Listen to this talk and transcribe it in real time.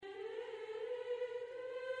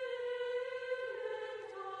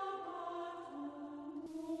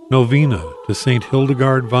Novena to St.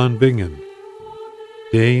 Hildegard von Bingen.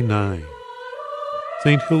 Day 9.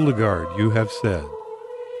 St. Hildegard, you have said,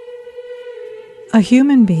 a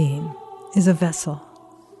human being is a vessel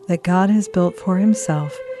that God has built for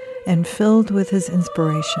himself and filled with his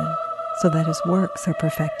inspiration so that his works are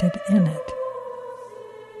perfected in it.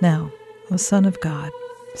 Now, O Son of God,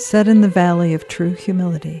 set in the valley of true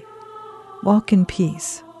humility, walk in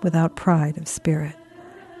peace without pride of spirit,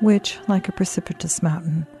 which, like a precipitous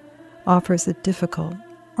mountain, offers a difficult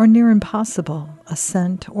or near impossible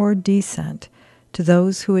ascent or descent to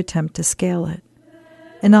those who attempt to scale it.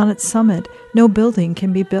 And on its summit, no building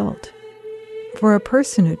can be built. For a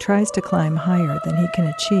person who tries to climb higher than he can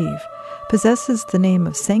achieve possesses the name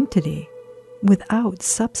of sanctity without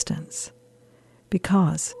substance,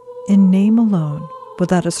 because in name alone,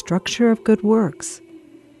 without a structure of good works,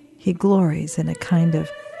 he glories in a kind of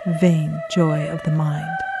vain joy of the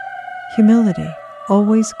mind. Humility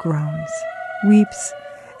always groans, weeps,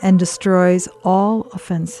 and destroys all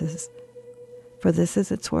offenses, for this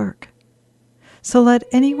is its work. So let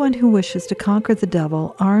anyone who wishes to conquer the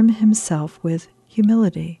devil arm himself with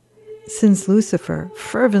humility, since Lucifer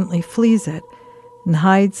fervently flees it and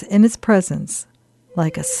hides in its presence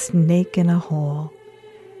like a snake in a hole.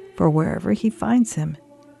 For wherever he finds him,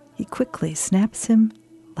 he quickly snaps him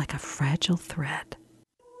like a fragile thread.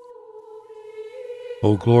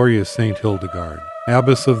 O glorious St. Hildegard,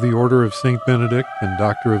 Abbess of the Order of St. Benedict and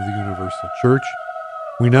Doctor of the Universal Church,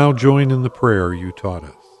 we now join in the prayer you taught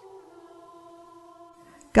us.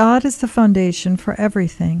 God is the foundation for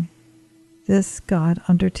everything. This God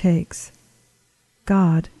undertakes.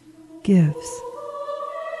 God gives,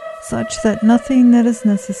 such that nothing that is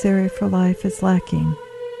necessary for life is lacking.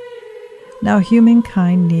 Now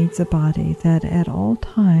humankind needs a body that at all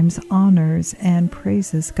times honors and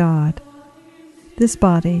praises God. This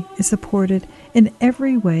body is supported in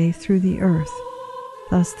every way through the earth.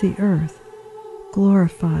 Thus the earth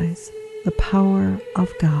glorifies the power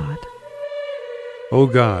of God. O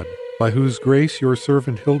God, by whose grace your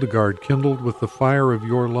servant Hildegard, kindled with the fire of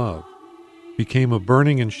your love, became a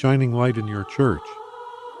burning and shining light in your church,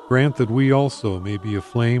 grant that we also may be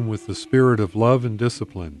aflame with the spirit of love and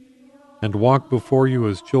discipline, and walk before you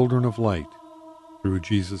as children of light, through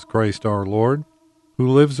Jesus Christ our Lord, who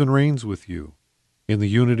lives and reigns with you, in the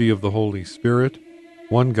unity of the Holy Spirit,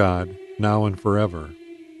 one God, now and forever.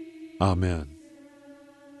 Amen.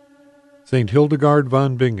 St. Hildegard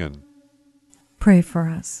von Bingen, pray for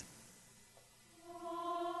us.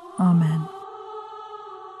 Amen.